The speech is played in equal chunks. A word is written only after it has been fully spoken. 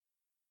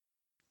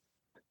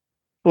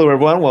Hello,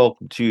 everyone.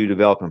 Welcome to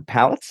Developing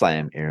Palates. I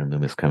am Aaron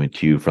Loomis coming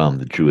to you from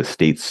the Drew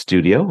Estate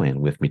Studio, and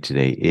with me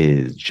today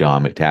is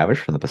John McTavish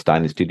from the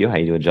Pastani Studio. How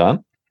you doing,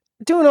 John?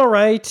 Doing all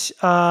right.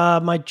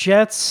 My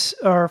Jets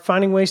are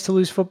finding ways to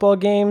lose football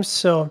games,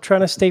 so I'm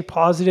trying to stay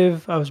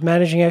positive. I was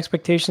managing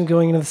expectations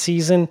going into the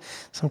season,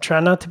 so I'm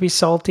trying not to be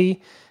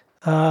salty.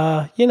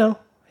 You know,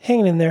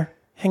 hanging in there,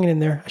 hanging in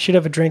there. I should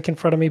have a drink in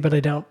front of me, but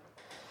I don't.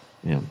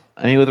 Yeah,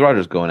 I mean, with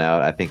Rogers going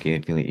out, I think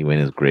anything that you win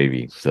is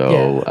gravy. So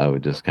Yeah, I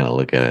would just kind of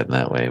look at it in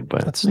that way.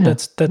 But that's yeah,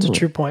 that's that's a no,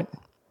 true point.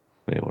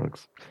 it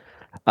works.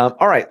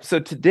 All right. So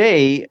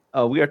today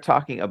we are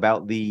talking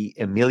about the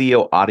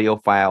Emilio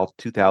Audiophile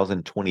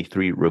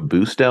 2023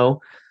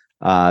 Robusto.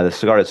 The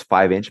cigar is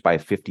 5 inch by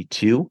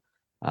 52.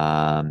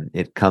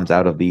 It comes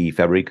out of the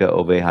Fabrica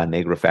Oveja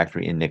Negra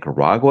factory in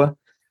Nicaragua.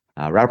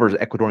 Wrapper is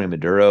Ecuadorian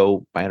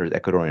Maduro, binder is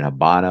Ecuadorian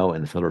Habano,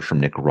 and the filler is from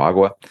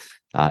Nicaragua.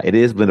 It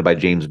is blended by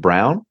James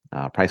Brown.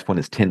 Price point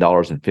is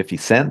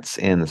 $10.50,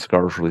 and the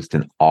cigar was released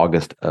in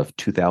August of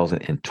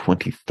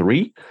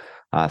 2023.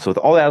 So with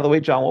all that out of the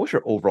way, John, what was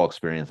your overall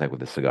experience like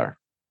with this cigar?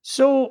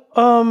 So,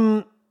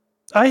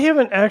 I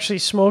haven't actually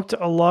smoked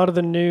a lot of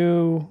the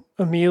new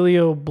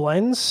Emilio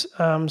blends.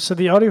 So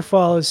the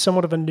audiophile is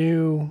somewhat of a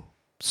new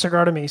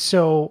cigar to me.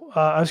 So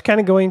I was kind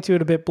of going into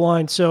it a bit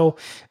blind. So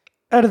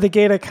out of the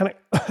gate, I kind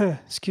of,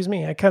 excuse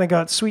me, I kind of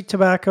got sweet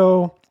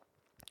tobacco,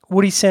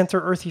 woody scent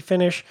or earthy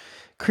finish,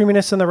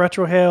 creaminess in the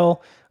retrohale,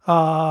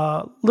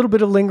 a little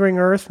bit of lingering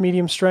earth,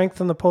 medium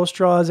strength on the post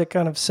draw as it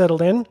kind of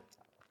settled in.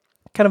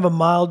 Kind of a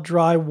mild,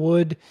 dry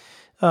wood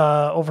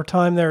over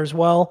time there as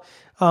well.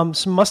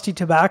 Some musty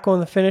tobacco in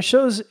the finish.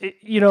 So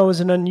it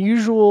was an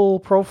unusual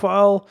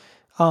profile.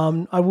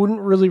 I wouldn't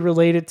really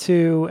relate it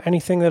to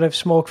anything that I've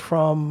smoked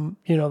from,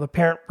 the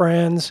parent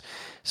brands.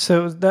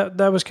 So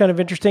that was kind of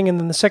interesting. And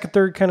then the second,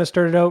 third kind of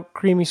started out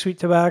creamy, sweet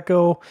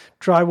tobacco,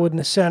 dry wood in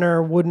the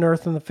center, wood and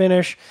earth in the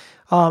finish.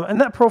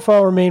 And that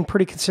profile remained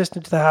pretty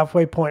consistent to the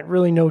halfway point,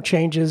 really no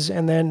changes.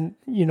 And then,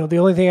 the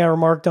only thing I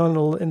remarked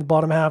on in the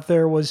bottom half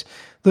there was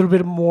a little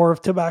bit more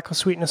of tobacco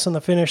sweetness on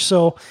the finish.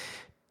 So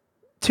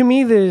to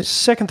me, the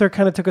second third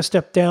kind of took a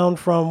step down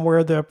from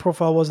where the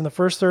profile was in the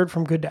first third,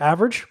 from good to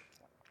average.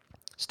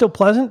 Still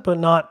pleasant, but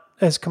not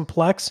as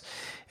complex.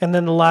 And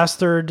then the last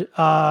third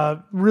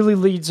really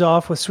leads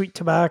off with sweet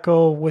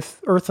tobacco,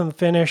 with earth in the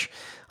finish.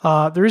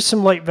 There is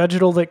some light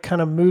vegetal that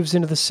kind of moves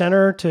into the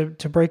center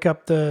to break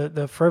up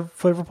the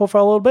flavor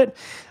profile a little bit.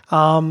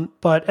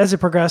 But as it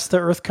progressed, the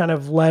earth kind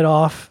of led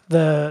off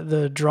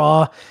the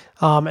draw,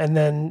 and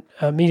then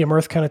medium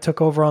earth kind of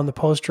took over on the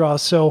post draw.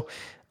 So,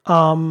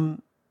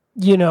 again,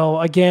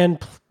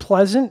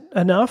 pleasant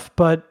enough,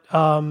 but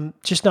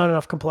just not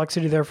enough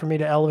complexity there for me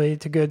to elevate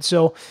it to good.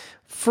 So,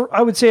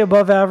 I would say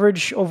above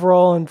average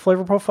overall in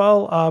flavor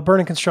profile. Burn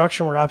and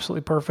construction were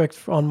absolutely perfect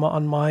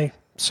on my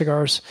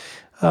cigars.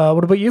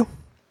 What about you?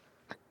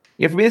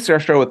 Yeah, for me, this cigar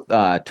started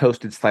with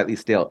toasted, slightly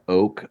stale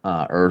oak,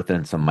 earth,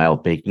 and some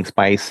mild baking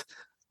spice.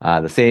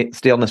 The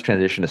staleness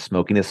transitioned to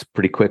smokiness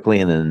pretty quickly,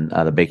 and then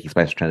the baking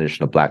spice transitioned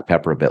to black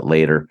pepper a bit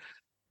later.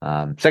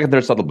 Second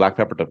third saw the black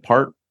pepper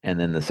depart, and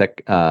then the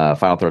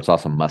final third saw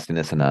some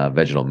mustiness and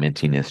vegetal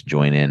mintiness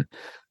join in.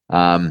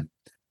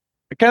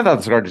 I kind of thought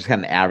the cigar just had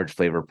an average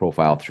flavor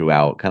profile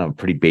throughout, kind of a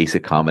pretty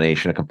basic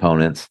combination of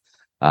components.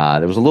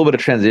 There was a little bit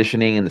of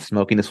transitioning, and the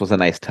smokiness was a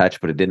nice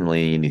touch, but it didn't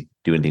really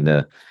do anything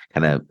to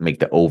kind of make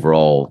the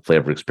overall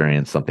flavor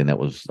experience something that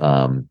was,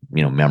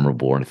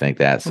 memorable or anything like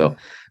that. Hmm.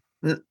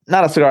 So,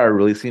 not a cigar I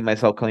really see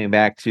myself coming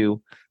back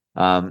to.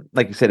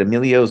 Like you said,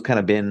 Emilio's kind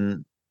of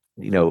been,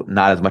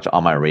 not as much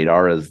on my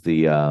radar as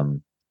the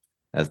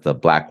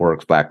Black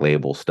Works, Black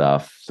Label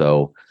stuff.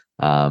 So,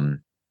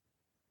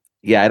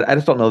 yeah, I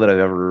just don't know that I've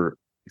ever,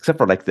 except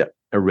for like the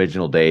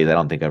original days, I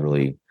don't think I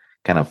really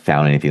kind of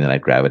found anything that I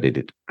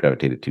gravitated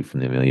to from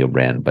the Emilio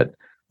brand. But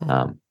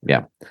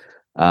yeah.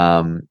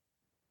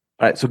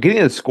 All right, so getting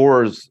into the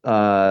scores,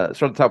 start at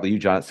the top with you,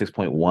 John, at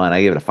 6.1.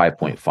 I gave it a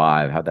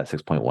 5.5. How'd that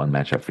 6.1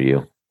 match up for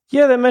you?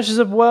 Yeah, that matches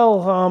up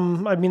well.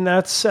 I mean,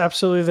 that's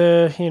absolutely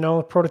the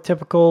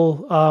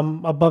prototypical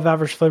above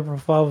average flavor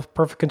profile with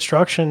perfect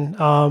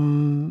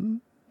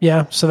construction.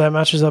 Yeah, so that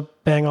matches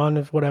up bang on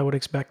with what I would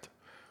expect.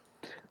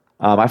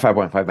 My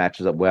 5.5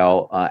 matches up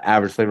well.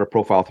 Average flavor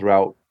profile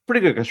throughout.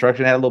 Pretty good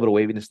construction. Had a little bit of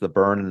waviness to the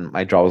burn, and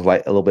my draw was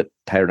like a little bit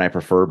tighter than I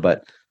prefer,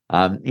 but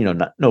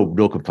no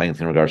real complaints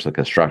in regards to the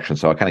construction.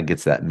 So it kind of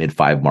gets that mid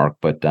five mark,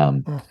 but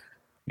Mm.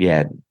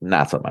 yeah,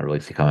 not something I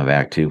really see coming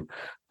back to.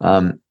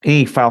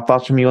 Any final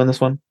thoughts from you on this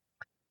one?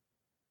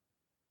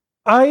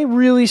 I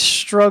really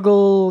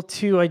struggle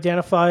to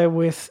identify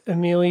with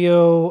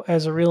Emilio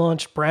as a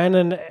relaunch brand,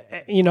 and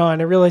and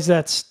I realize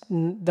that's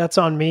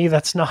on me.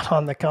 That's not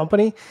on the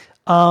company.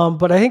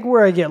 But I think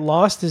where I get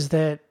lost is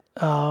that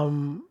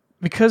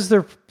because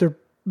their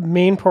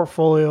main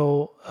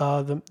portfolio,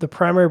 the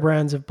primary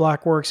brands of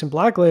Black Works and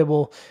Black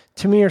Label,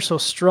 to me are so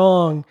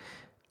strong.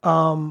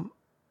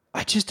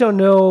 I just don't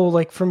know.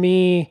 Like for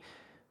me,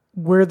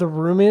 where the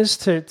room is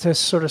to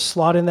sort of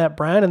slot in that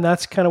brand, and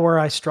that's kind of where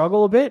I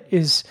struggle a bit.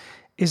 Is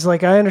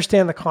like I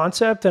understand the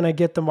concept and I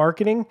get the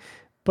marketing,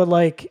 but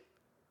like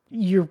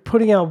you're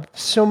putting out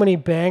so many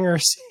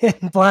bangers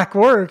in Black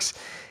Works,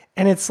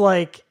 and it's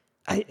like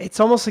it's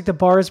almost like the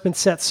bar has been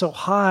set so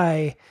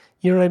high.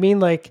 You know what I mean?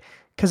 Like,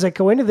 because I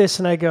go into this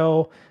and I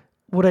go,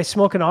 would I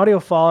smoke an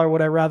audiophile or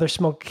would I rather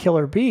smoke a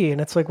Killer B? And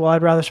it's like, well,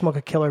 I'd rather smoke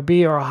a Killer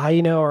B or a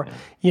Hyena or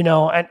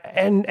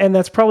and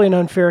that's probably an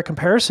unfair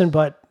comparison,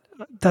 but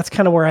that's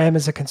kind of where I am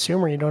as a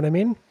consumer. You know what I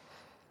mean?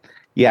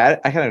 Yeah,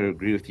 I kind of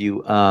agree with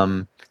you.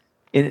 And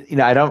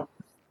I don't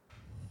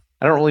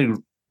really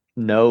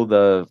know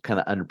the kind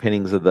of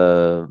underpinnings of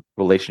the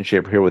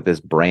relationship here with this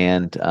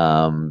brand.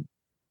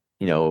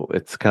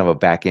 It's kind of a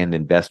back end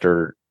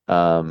investor,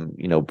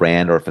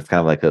 brand, or if it's kind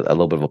of like a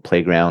little bit of a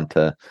playground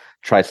to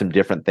try some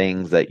different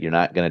things that you're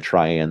not going to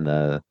try in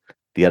the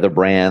other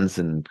brands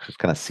and just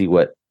kind of see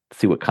what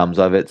comes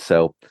of it.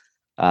 So,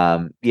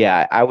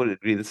 yeah, I would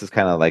agree. This is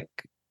kind of like,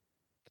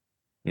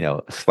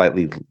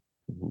 slightly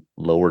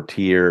lower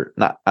tier.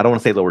 Not, I don't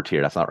want to say lower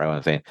tier. That's not right what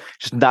I'm saying.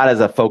 Just not as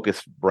a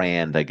focused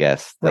brand, I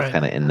guess. That's Right.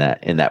 kind of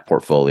in that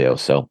portfolio.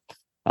 So,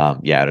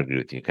 yeah, I'd agree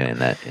with you kind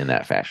of in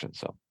that fashion.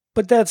 So,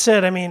 But that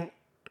said, I mean,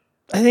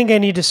 I think I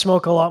need to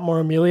smoke a lot more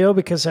Emilio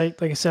because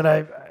like I said,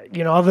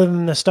 other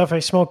than the stuff I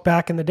smoked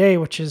back in the day,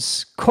 which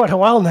is quite a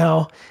while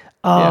now,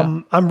 yeah.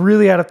 I'm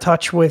really out of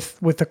touch with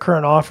the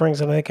current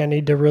offerings. And I think I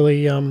need to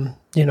really,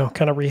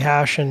 kind of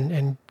rehash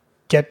and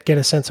get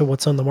a sense of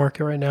what's on the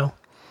market right now.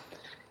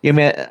 Yeah,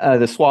 man,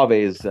 the Suave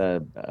is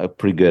a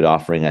pretty good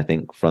offering, I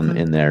think, from Mhm.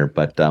 in there.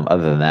 But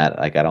other than that,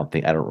 like, I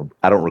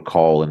don't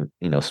recall, and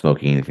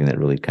smoking anything that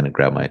really kind of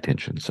grabbed my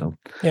attention. So,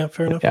 Yeah,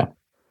 fair but enough. yeah.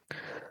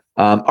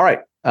 All right.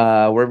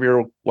 Wherever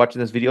you're watching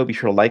this video, be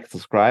sure to like,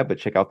 subscribe, but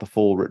check out the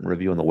full written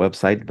review on the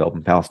website,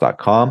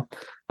 developmentpalace.com.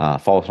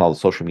 Follow us on all the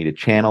social media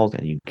channels,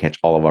 and you can catch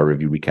all of our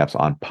review recaps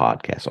on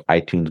podcasts. So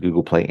iTunes,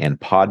 Google Play, and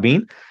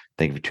Podbean.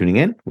 Thank you for tuning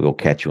in. We will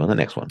catch you on the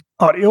next one.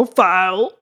 Audiophile.